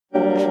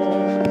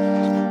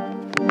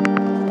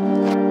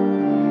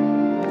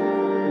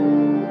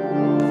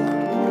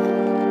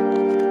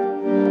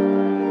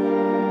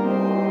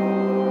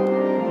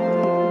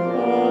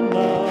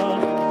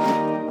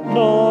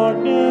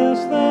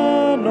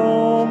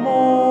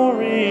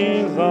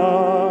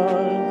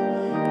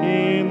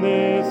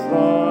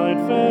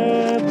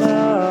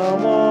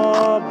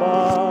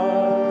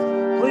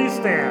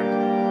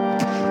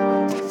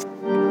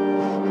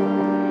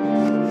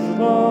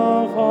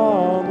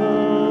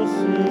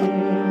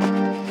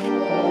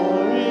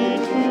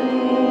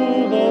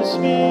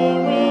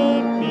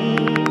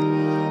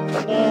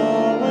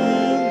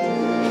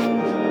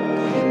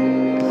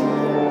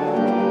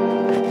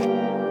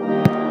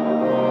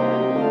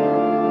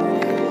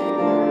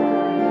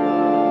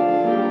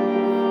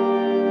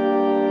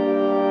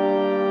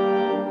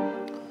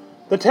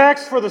The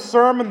text for the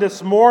sermon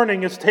this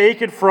morning is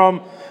taken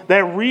from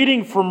that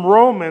reading from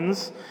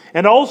Romans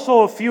and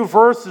also a few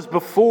verses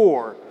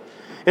before.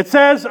 It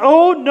says,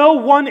 "Owe no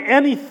one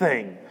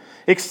anything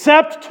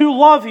except to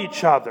love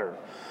each other.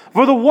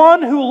 For the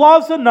one who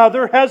loves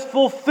another has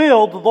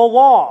fulfilled the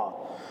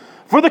law.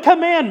 For the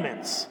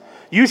commandments,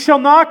 you shall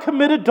not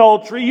commit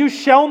adultery, you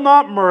shall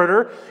not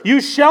murder,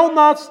 you shall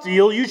not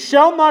steal, you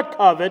shall not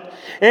covet,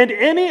 and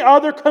any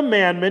other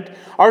commandment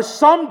are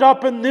summed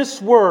up in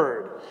this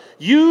word: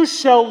 you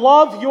shall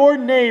love your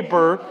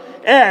neighbor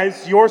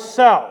as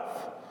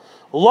yourself.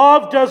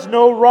 Love does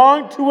no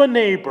wrong to a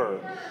neighbor.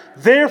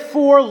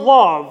 Therefore,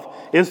 love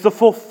is the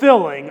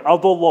fulfilling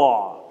of the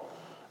law."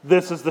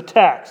 This is the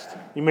text.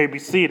 You may be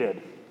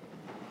seated.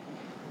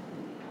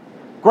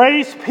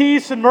 Grace,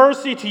 peace, and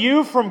mercy to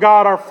you from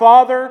God our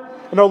Father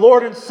and our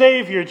Lord and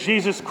Savior,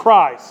 Jesus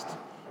Christ.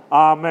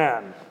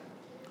 Amen.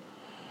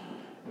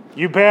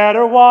 You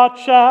better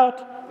watch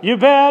out. You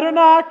better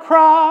not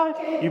cry.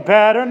 You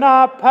better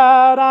not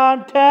pout.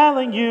 I'm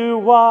telling you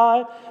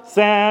why.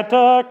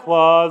 Santa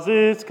Claus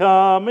is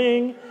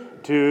coming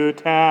to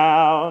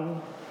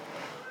town.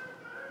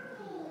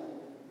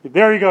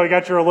 There you go. You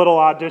got your little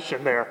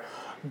audition there.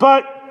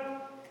 But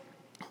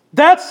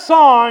that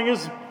song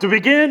has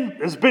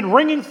been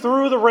ringing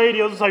through the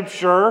radios, I'm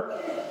sure,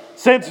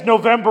 since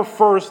November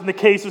 1st in the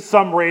case of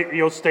some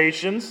radio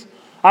stations.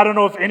 I don't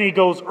know if any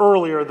goes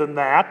earlier than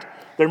that.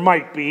 There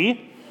might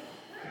be.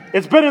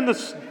 It's been in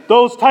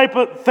those type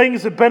of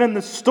things have been in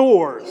the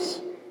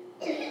stores.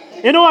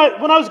 You know,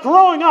 when I was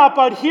growing up,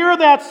 I'd hear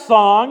that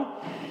song,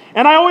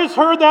 and I always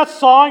heard that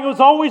song. It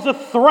was always a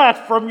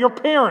threat from your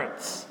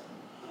parents.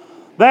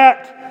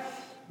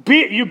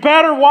 You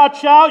better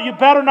watch out, you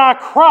better not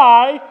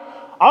cry,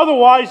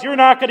 otherwise you're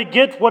not going to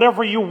get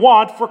whatever you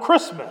want for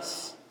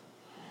Christmas.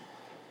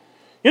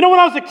 You know, when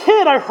I was a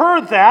kid, I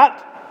heard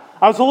that.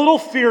 I was a little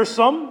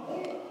fearsome,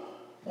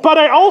 but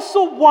I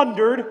also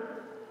wondered,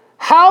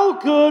 how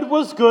good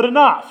was good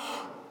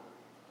enough?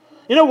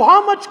 You know,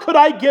 how much could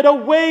I get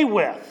away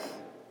with?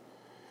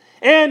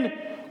 And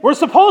we're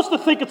supposed to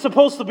think it's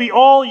supposed to be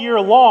all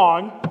year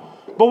long,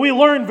 but we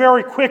learn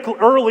very quickly,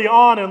 early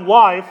on in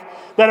life,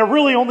 that it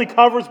really only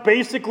covers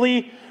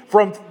basically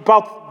from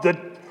about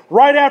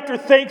right after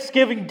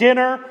Thanksgiving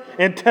dinner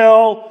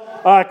until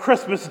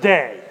Christmas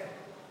Day.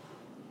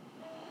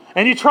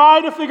 And you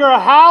try to figure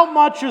out how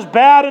much is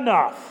bad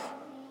enough.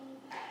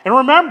 And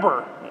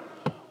remember,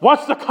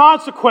 what's the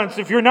consequence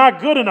if you're not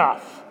good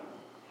enough?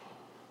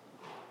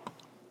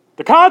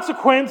 The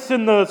consequence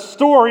in the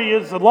story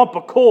is a lump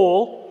of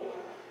coal.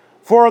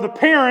 For the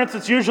parents,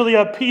 it's usually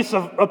a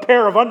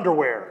pair of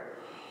underwear.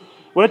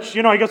 Which,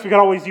 I guess we could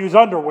always use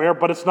underwear,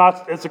 but it's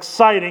not as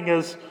exciting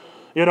as,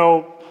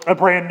 a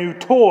brand new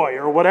toy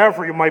or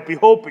whatever you might be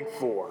hoping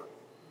for.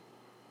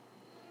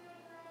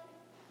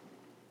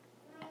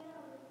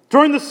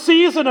 During the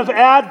season of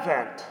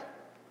Advent,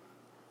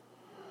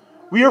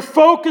 we are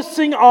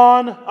focusing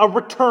on a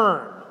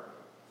return.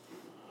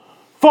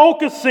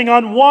 Focusing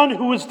on one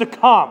who is to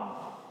come.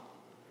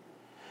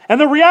 And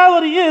the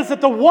reality is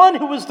that the one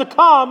who is to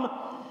come,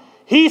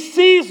 he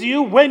sees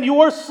you when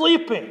you are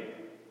sleeping.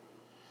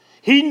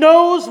 He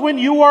knows when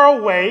you are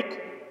awake.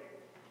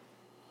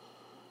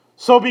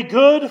 So be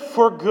good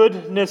for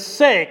goodness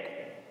sake.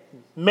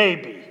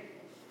 Maybe.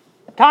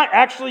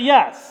 Actually,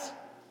 yes.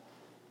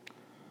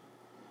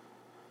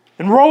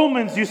 In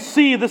Romans, you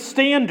see the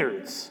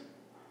standards.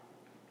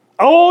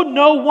 Owe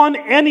no one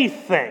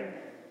anything.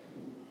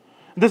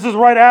 This is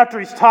right after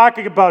he's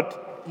talking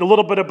about a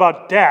little bit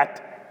about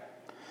debt.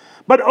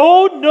 But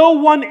owe no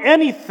one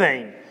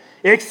anything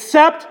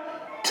except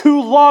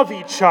to love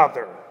each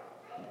other.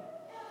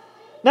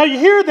 Now you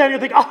hear that and you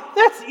think, oh,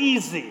 that's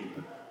easy.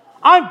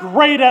 I'm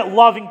great at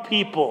loving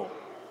people.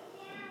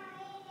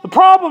 The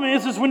problem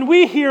is when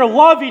we hear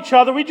love each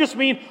other, we just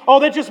mean,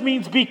 that just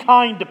means be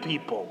kind to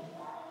people.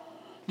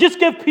 Just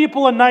give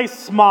people a nice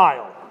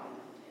smile.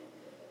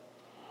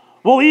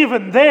 Well,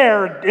 even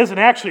there, it isn't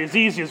actually as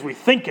easy as we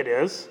think it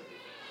is.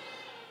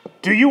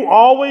 Do you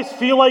always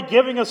feel like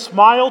giving a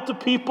smile to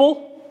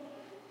people?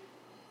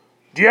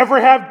 Do you ever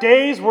have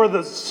days where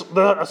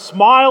a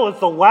smile is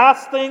the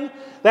last thing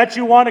that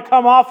you want to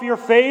come off your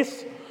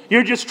face?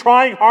 You're just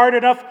trying hard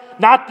enough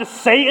not to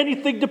say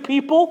anything to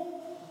people?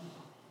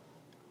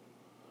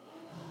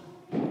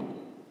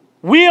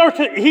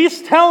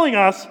 He's telling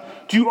us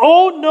to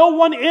owe no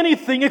one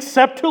anything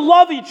except to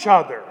love each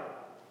other.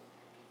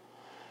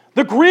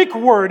 The Greek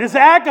word is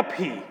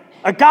agape,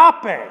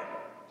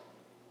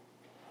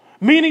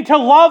 meaning to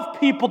love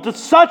people to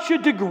such a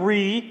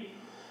degree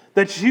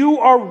that you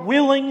are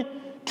willing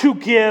to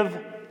give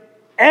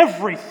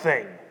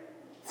everything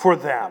for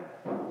them.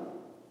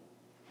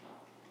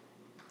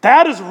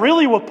 That is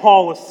really what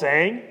Paul is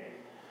saying.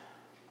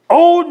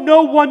 Owe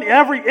no one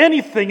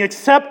anything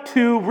except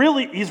to,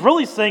 he's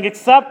really saying,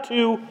 except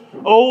to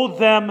owe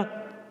them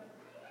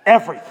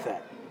everything.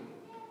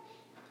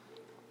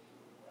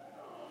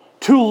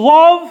 To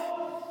love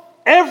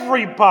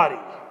everybody.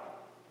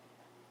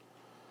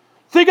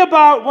 Think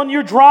about when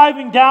you're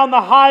driving down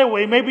the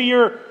highway. Maybe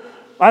you're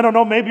I don't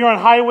know, maybe you're on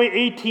Highway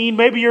 18,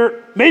 maybe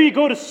you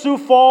go to Sioux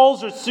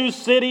Falls or Sioux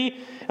City,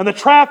 and the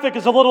traffic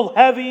is a little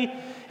heavy,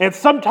 and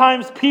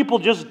sometimes people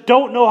just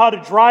don't know how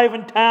to drive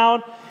in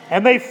town,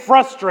 and they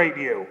frustrate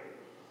you.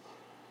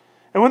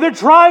 And when they're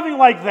driving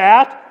like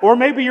that, or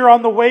maybe you're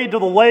on the way to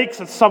the lakes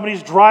and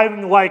somebody's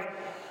driving like,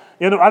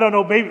 I don't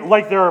know, maybe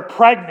like they're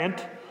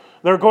pregnant,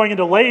 they're going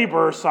into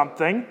labor or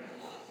something,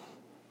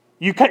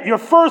 your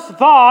first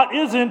thought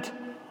isn't,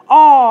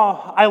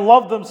 oh, I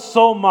love them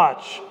so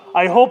much.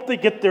 I hope they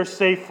get there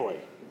safely.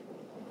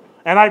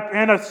 And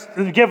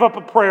I give up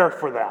a prayer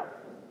for them.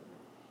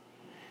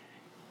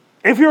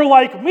 If you're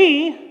like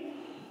me,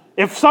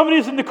 if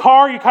somebody's in the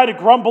car, you kind of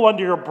grumble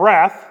under your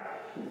breath.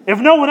 If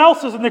no one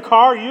else is in the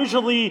car,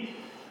 usually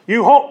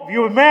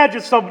you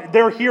imagine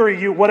they're hearing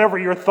you, whatever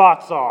your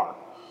thoughts are.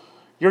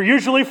 You're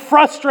usually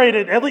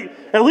frustrated,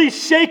 at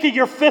least shaking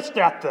your fist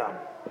at them.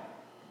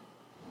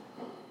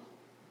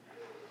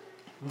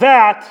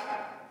 That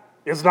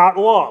is not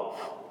love.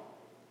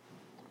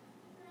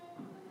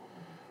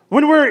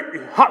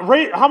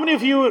 How many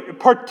of you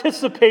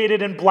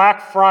participated in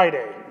Black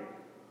Friday?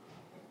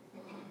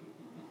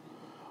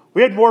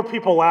 We had more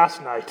people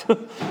last night.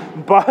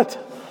 But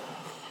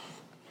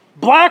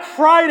Black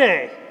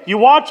Friday, you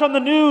watch on the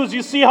news,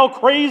 you see how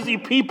crazy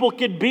people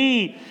can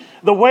be.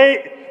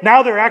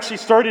 Now they're actually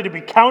starting to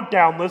be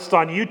countdown lists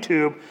on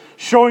YouTube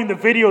showing the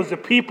videos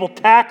of people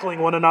tackling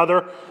one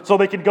another so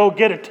they can go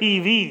get a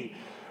TV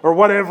or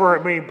whatever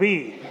it may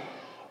be.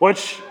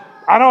 Which,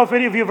 I don't know if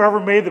any of you have ever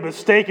made the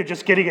mistake of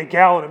just getting a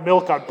gallon of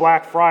milk on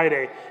Black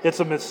Friday. It's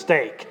a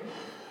mistake.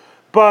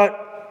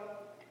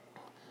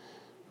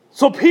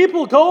 So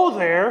people go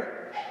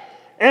there,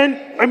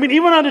 and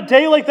even on a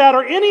day like that,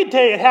 or any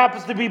day it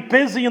happens to be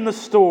busy in the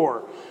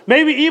store.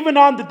 Maybe even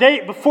on the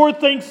day before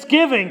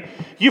Thanksgiving,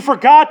 you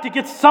forgot to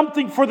get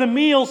something for the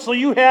meal, so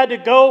you had to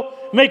go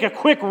make a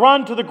quick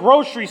run to the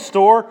grocery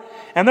store,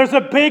 and there's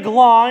a big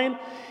line,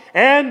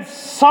 and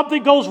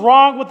something goes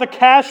wrong with the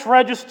cash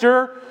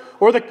register,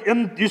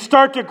 and you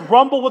start to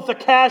grumble with the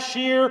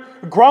cashier,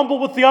 grumble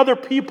with the other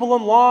people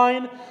in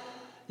line.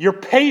 Your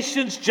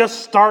patience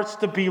just starts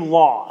to be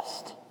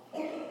lost.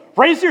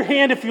 Raise your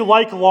hand if you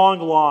like long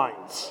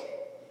lines.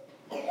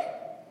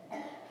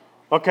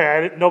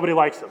 Okay, nobody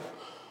likes them.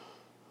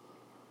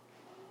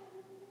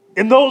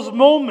 In those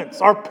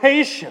moments, our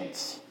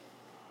patience,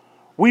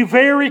 we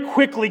very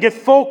quickly get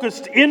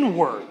focused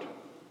inward.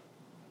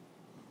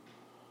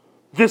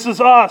 This is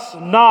us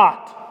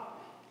not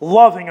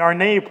loving our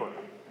neighbor.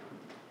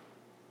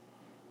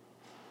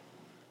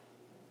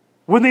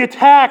 When the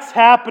attacks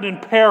happened in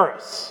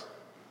Paris,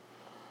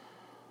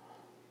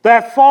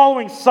 that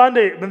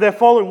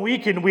following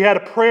weekend, we had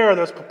a prayer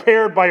that was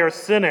prepared by our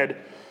synod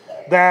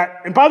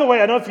and by the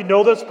way, I don't know if you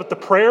know this, but the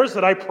prayers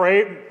that I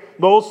pray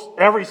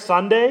every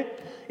Sunday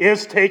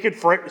is taken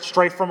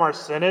straight from our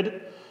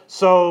synod.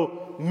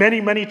 So many,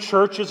 many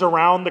churches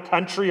around the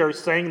country are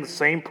saying the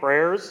same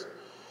prayers.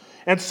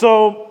 And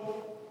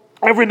so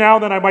every now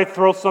and then I might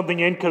throw something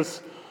in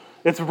because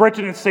it's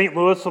written in St.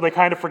 Louis, so they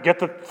kind of forget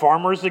that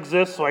farmers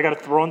exist, so I got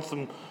to throw in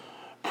some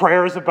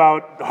prayers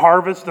about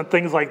harvest and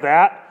things like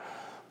that.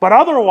 But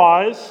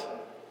otherwise,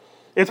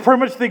 it's pretty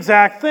much the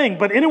exact thing.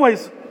 But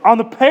anyways, on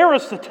the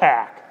Paris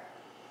attack,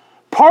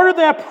 part of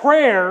that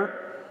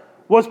prayer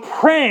was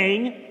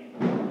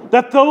praying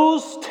that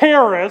those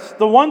terrorists,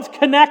 the ones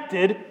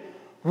connected,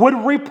 would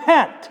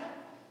repent.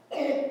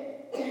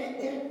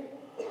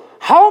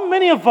 How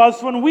many of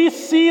us, when we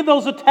see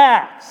those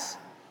attacks,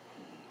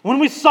 when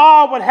we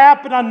saw what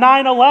happened on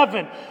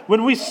 9/11,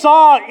 when we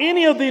saw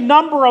any of the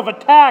number of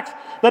attacks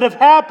that have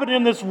happened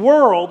in this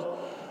world,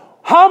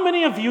 how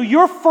many of you,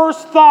 your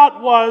first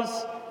thought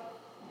was,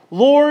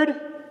 Lord,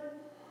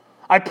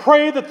 I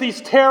pray that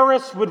these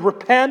terrorists would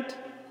repent,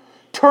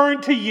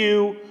 turn to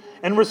you,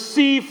 and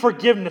receive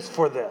forgiveness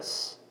for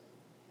this?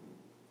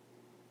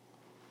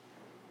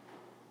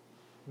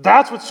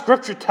 That's what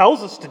Scripture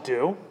tells us to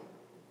do.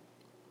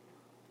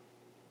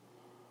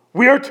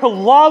 We are to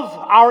love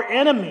our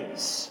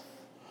enemies.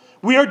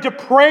 We are to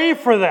pray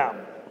for them.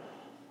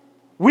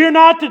 We are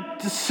not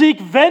to seek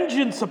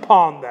vengeance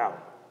upon them.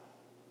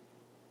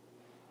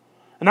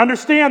 And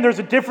understand there's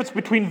a difference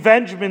between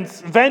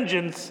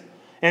vengeance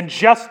and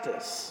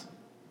justice.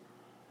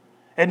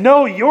 And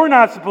no, you're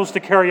not supposed to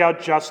carry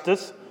out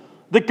justice.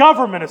 The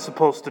government is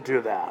supposed to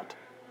do that.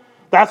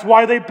 That's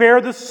why they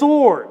bear the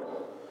sword,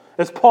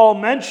 as Paul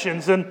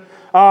mentions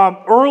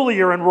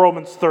earlier in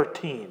Romans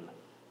 13.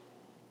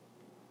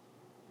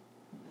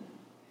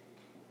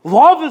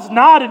 Love is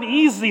not an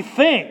easy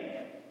thing.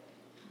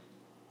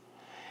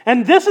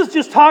 And this is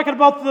just talking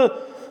about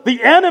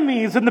the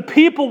enemies and the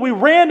people we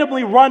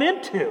randomly run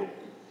into.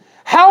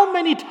 How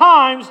many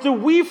times do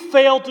we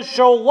fail to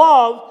show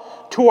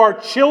love to our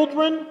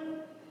children,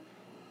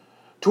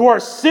 to our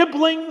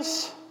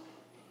siblings?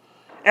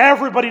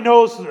 Everybody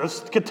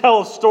can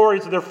tell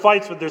stories of their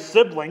fights with their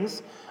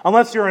siblings,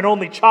 unless you're an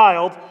only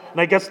child, and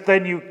I guess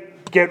then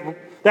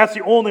that's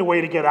the only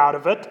way to get out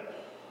of it.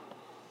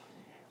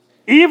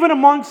 Even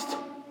amongst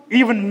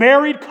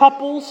married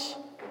couples,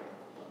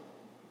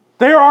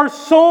 There are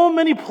so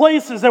many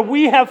places that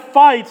we have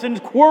fights and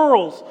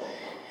quarrels.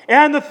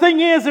 And the thing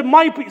is, it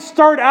might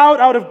start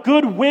out of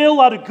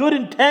goodwill, out of good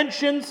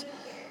intentions,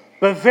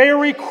 but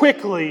very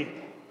quickly,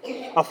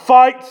 a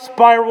fight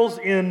spirals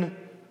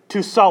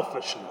into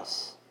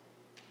selfishness,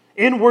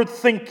 inward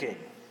thinking.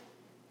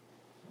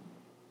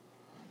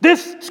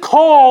 This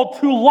call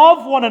to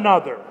love one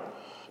another,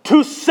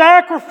 to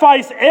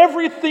sacrifice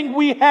everything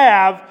we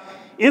have,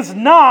 is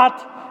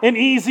not an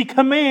easy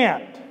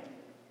command.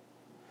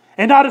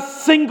 And not a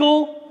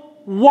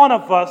single one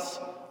of us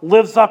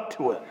lives up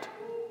to it.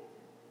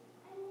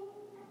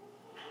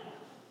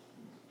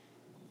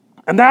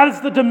 And that is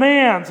the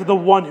demands of the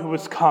one who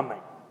is coming.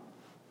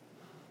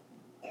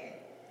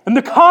 And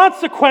the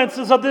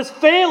consequences of this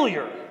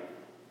failure.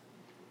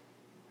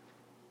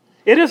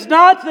 It is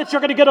not that you're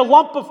going to get a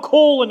lump of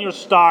coal in your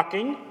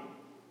stocking.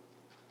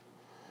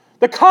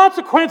 The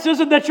consequence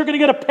isn't that you're going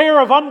to get a pair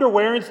of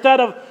underwear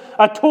instead of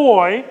a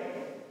toy.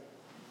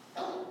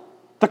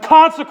 The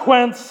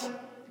consequence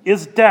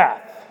is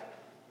death.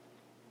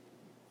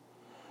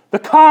 The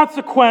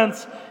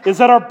consequence is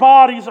that our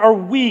bodies are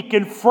weak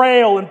and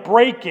frail and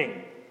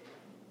breaking.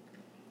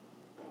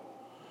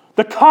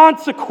 The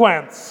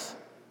consequence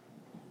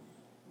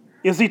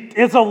is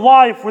a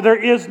life where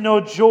there is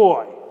no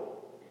joy,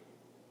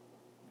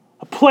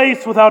 a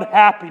place without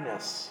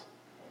happiness.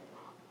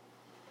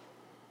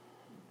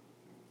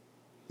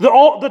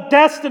 The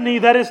destiny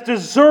that is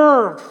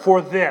deserved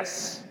for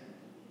this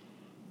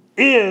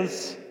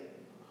is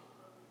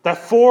that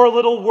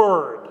four-letter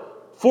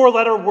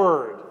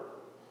word,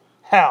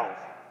 hell.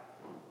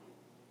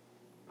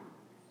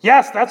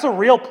 Yes, that's a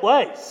real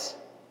place.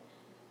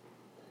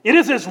 It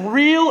is as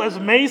real as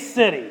May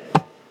City.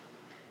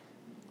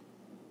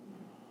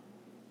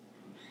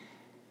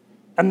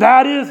 And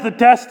that is the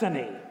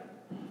destiny.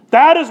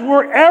 That is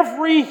where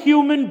every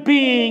human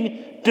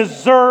being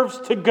deserves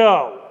to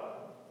go.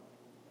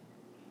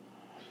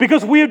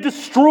 Because we have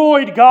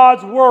destroyed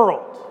God's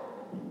world.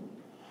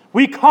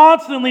 We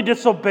constantly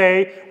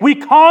disobey. We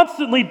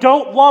constantly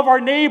don't love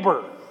our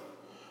neighbor.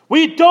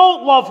 We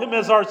don't love him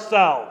as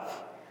ourselves.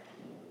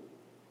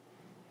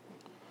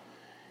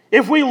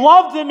 If we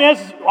loved him as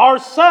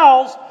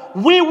ourselves,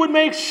 we would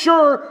make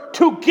sure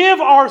to give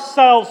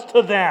ourselves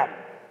to them.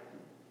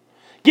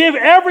 Give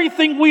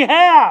everything we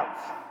have.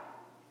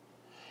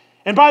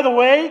 And by the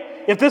way,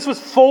 if this was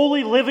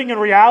fully living in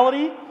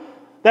reality,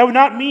 that would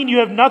not mean you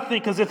have nothing,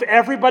 because if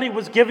everybody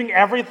was giving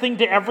everything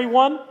to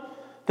everyone,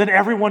 then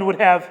everyone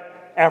would have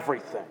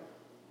everything.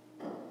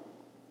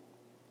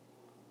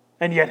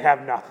 And yet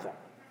have nothing.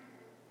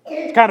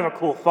 It's kind of a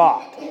cool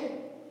thought.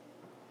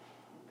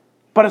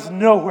 But it's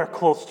nowhere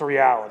close to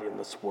reality in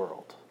this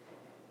world.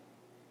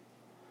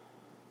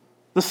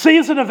 The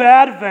season of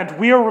Advent,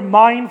 we are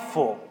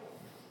mindful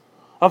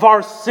of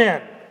our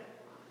sin.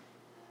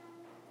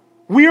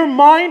 We are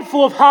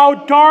mindful of how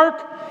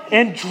dark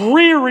and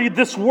dreary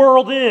this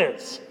world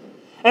is.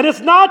 And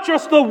it's not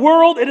just the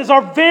world, it is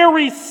our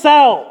very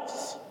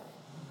selves.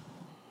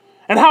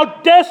 And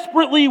how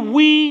desperately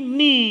we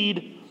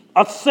need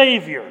a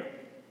Savior.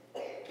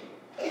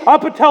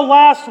 Up until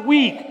last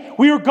week,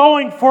 we were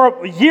going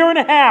for a year and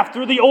a half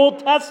through the Old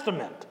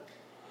Testament,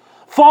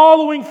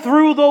 following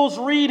through those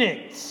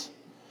readings,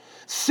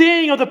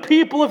 seeing of the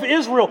people of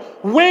Israel,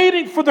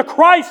 waiting for the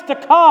Christ to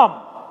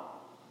come.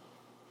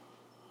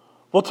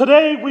 Well,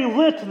 today we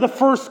lit the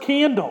first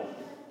candle.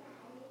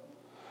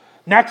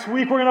 Next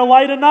week we're going to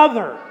light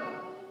another.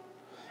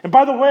 And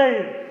by the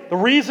way, the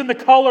reason the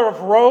color of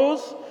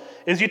rose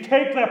is you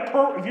take that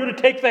if you were to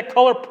take that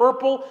color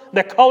purple,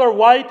 that color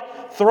white,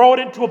 throw it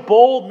into a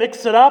bowl,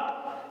 mix it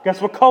up, guess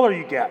what color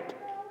you get?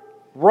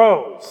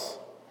 Rose.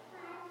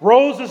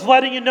 Rose is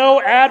letting you know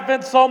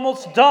Advent's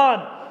almost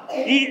done.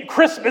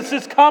 Christmas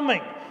is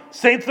coming.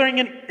 Same thing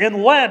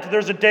in Lent,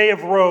 there's a day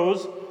of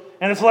rose,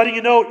 and it's letting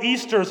you know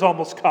Easter's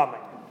almost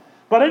coming.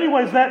 But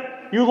anyways,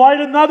 that you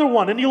light another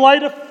one, and you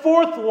light a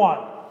fourth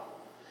one.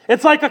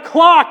 It's like a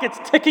clock, it's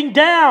ticking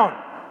down.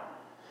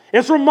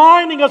 It's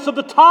reminding us of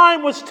the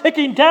time was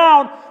ticking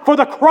down for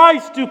the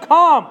Christ to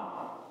come.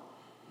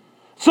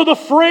 So the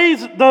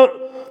phrase,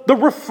 the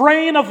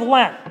refrain of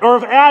Lent, or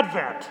of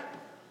Advent,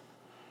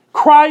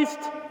 Christ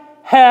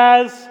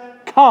has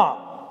come.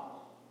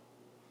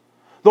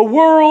 The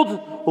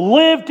world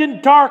lived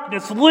in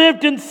darkness,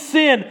 lived in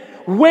sin,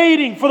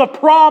 waiting for the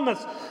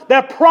promise,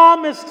 that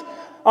promised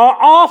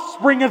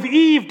offspring of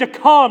Eve to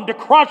come to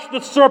crush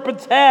the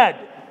serpent's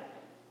head.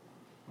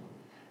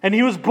 And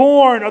he was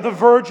born of the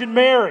Virgin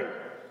Mary.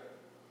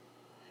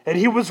 And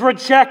he was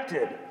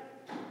rejected.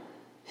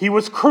 He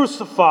was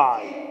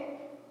crucified.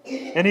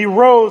 And he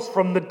rose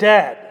from the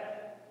dead.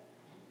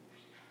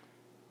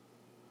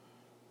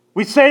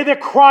 We say that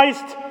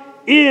Christ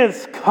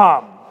is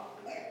come.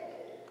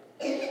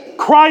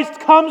 Christ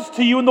comes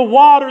to you in the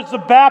waters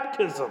of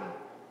baptism.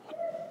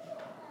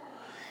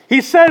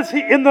 He says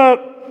in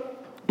the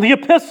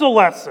epistle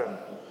lesson,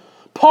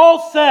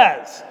 Paul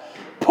says,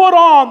 put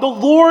on the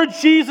Lord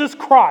Jesus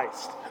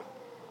Christ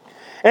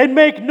and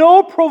make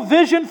no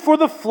provision for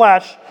the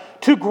flesh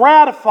to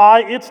gratify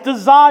its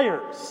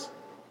desires.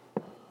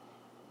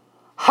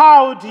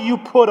 How do you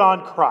put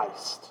on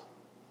Christ?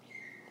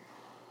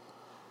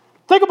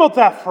 Think about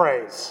that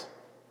phrase.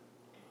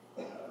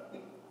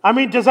 I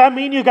mean, does that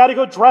mean you got to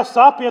go dress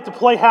up? You have to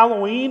play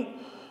Halloween?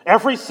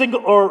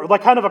 Or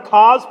like kind of a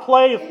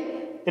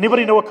cosplay?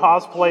 Anybody know what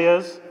cosplay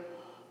is?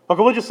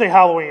 Okay, we'll just say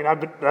Halloween.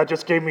 That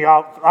just gave me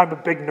out. I'm a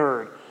big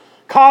nerd.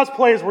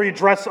 Cosplay is where you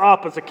dress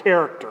up as a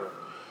character.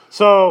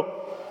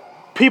 So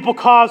people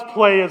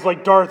cosplay as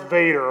like Darth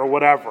Vader or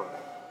whatever.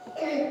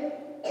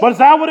 But is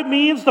that what it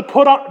means to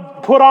put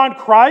on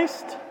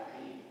Christ?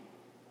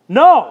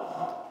 No.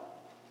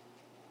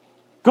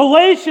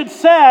 Galatians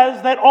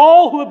says that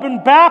all who have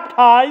been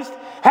baptized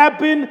have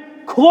been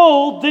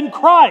clothed in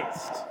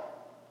Christ.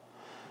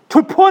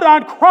 To put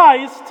on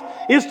Christ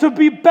is to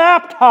be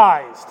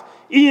baptized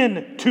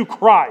into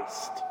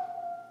Christ.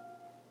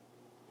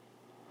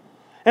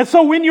 And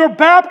so when your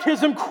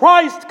baptism,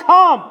 Christ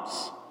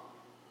comes.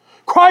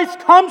 Christ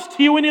comes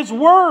to you in His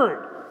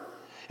Word.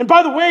 And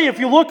by the way, if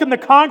you look in the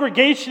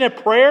congregation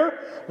at prayer,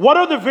 what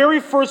are the very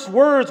first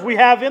words we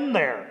have in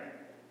there?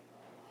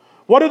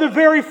 What are the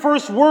very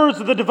first words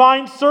of the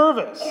divine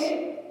service?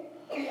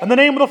 In the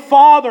name of the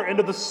Father, and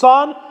of the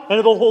Son, and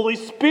of the Holy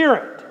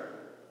Spirit.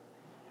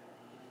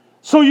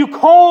 So you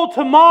call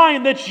to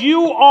mind that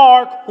you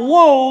are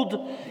clothed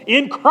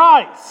in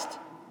Christ.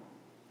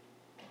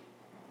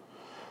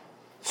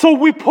 So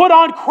we put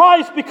on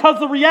Christ because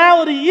the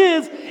reality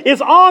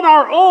is on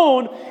our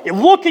own,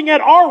 looking at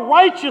our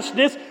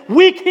righteousness,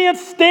 we can't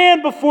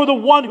stand before the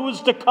one who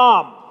is to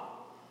come.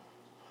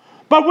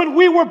 But when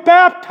we were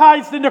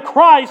baptized into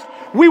Christ,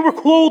 we were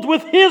clothed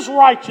with His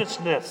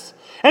righteousness.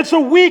 And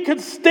so we can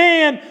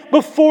stand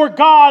before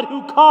God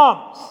who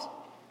comes.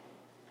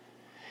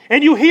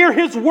 And you hear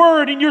His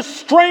word and you're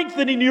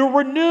strengthened and you're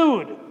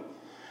renewed.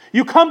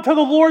 You come to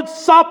the Lord's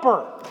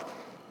Supper.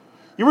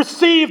 You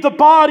receive the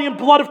body and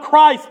blood of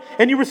Christ,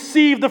 and you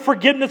receive the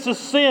forgiveness of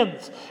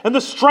sins and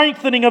the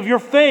strengthening of your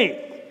faith.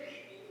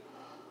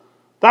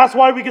 That's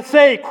why we could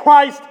say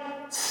Christ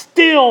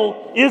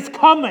still is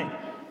coming.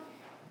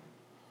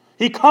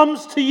 He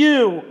comes to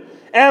you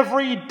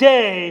every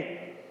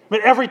day,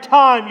 but every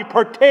time you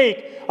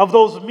partake of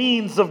those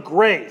means of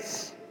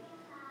grace.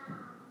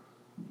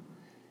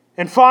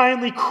 And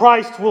finally,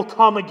 Christ will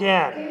come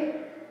again.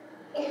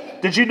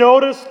 Did you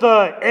notice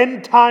the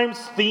end times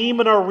theme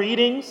in our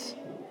readings?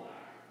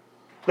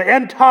 The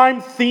end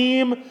time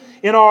theme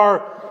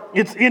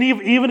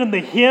even in the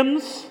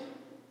hymns.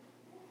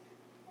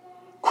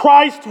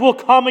 Christ will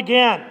come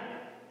again.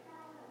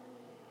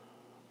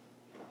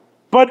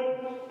 With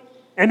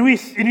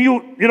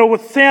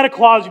Santa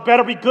Claus, you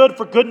better be good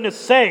for goodness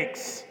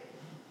sakes.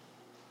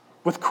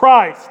 With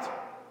Christ,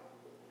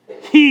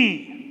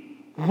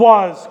 He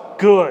was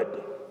good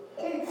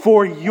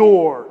for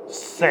your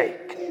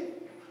sake.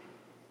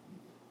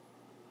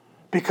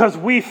 Because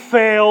we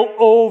fail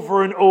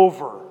over and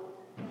over.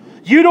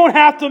 You don't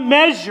have to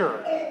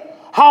measure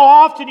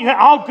how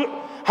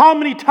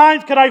many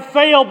times can I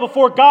fail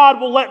before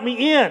God will let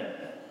me in.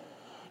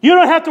 You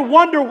don't have to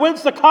wonder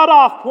when's the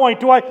cutoff point.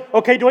 Do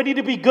I need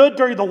to be good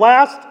during the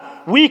last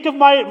week of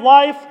my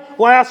life,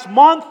 last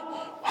month?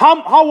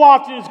 How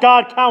often is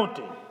God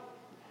counting?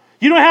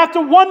 You don't have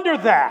to wonder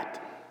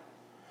that.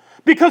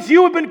 Because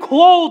you have been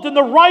clothed in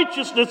the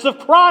righteousness of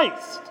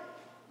Christ.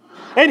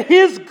 And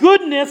His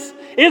goodness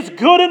is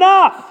good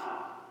enough.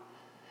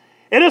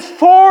 It is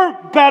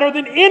far better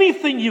than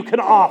anything you can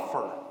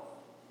offer.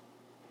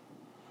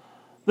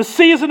 The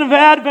season of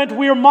Advent,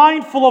 we are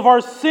mindful of our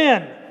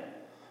sin,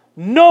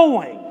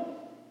 knowing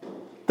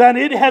that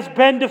it has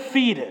been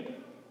defeated.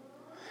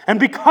 And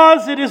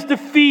because it is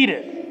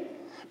defeated,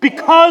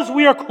 because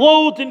we are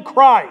clothed in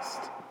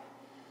Christ,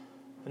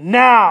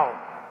 now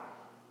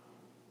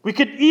we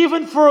could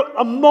even for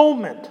a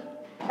moment,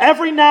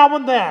 every now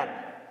and then,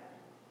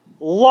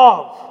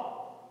 love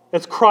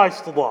as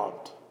Christ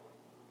loved.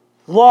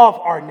 Love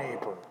our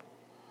neighbor.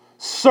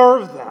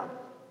 Serve them.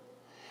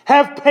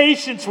 Have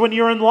patience when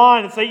you're in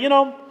line and say,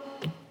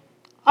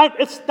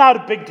 it's not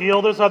a big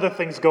deal. There's other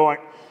things going.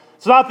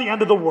 It's not the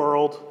end of the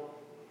world.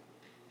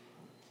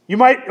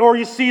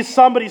 You see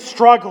somebody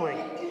struggling.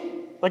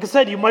 Like I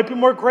said, you might be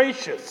more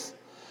gracious.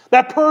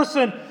 That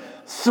person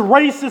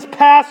races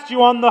past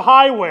you on the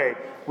highway.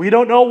 We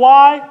don't know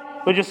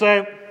why, but you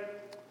say,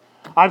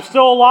 I'm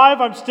still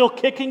alive. I'm still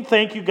kicking.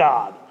 Thank you,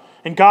 God.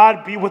 And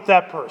God be with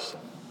that person.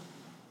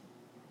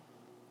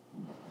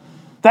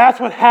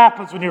 That's what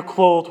happens when you're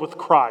clothed with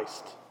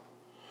Christ.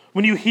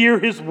 When you hear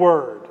His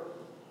word.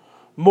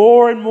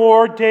 More and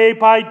more, day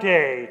by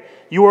day,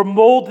 you are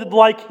molded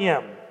like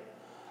Him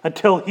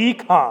until He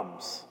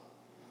comes.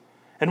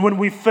 And when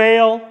we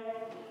fail,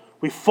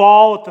 we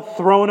fall at the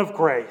throne of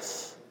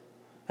grace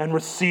and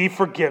receive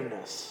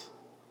forgiveness.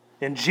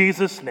 In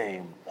Jesus'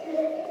 name,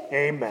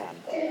 amen.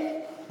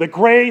 The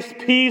grace,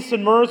 peace,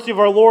 and mercy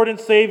of our Lord and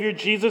Savior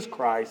Jesus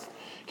Christ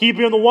keep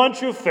you in the one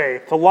true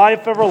faith to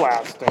life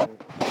everlasting.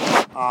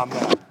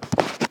 Amen.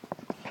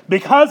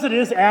 Because it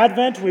is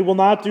Advent, we will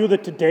not do the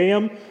Te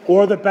Deum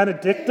or the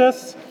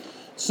Benedictus,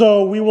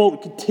 so we will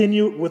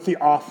continue with the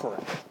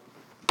offering.